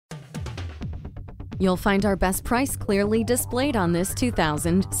You'll find our best price clearly displayed on this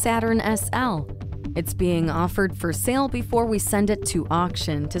 2000 Saturn SL. It's being offered for sale before we send it to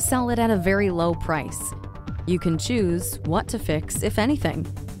auction to sell it at a very low price. You can choose what to fix, if anything.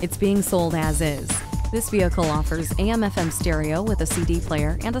 It's being sold as is. This vehicle offers AM/FM stereo with a CD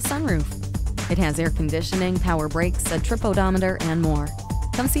player and a sunroof. It has air conditioning, power brakes, a trip odometer, and more.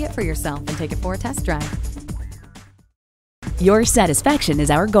 Come see it for yourself and take it for a test drive. Your satisfaction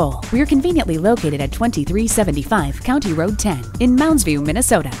is our goal. We're conveniently located at 2375 County Road 10 in Mounds View,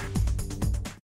 Minnesota.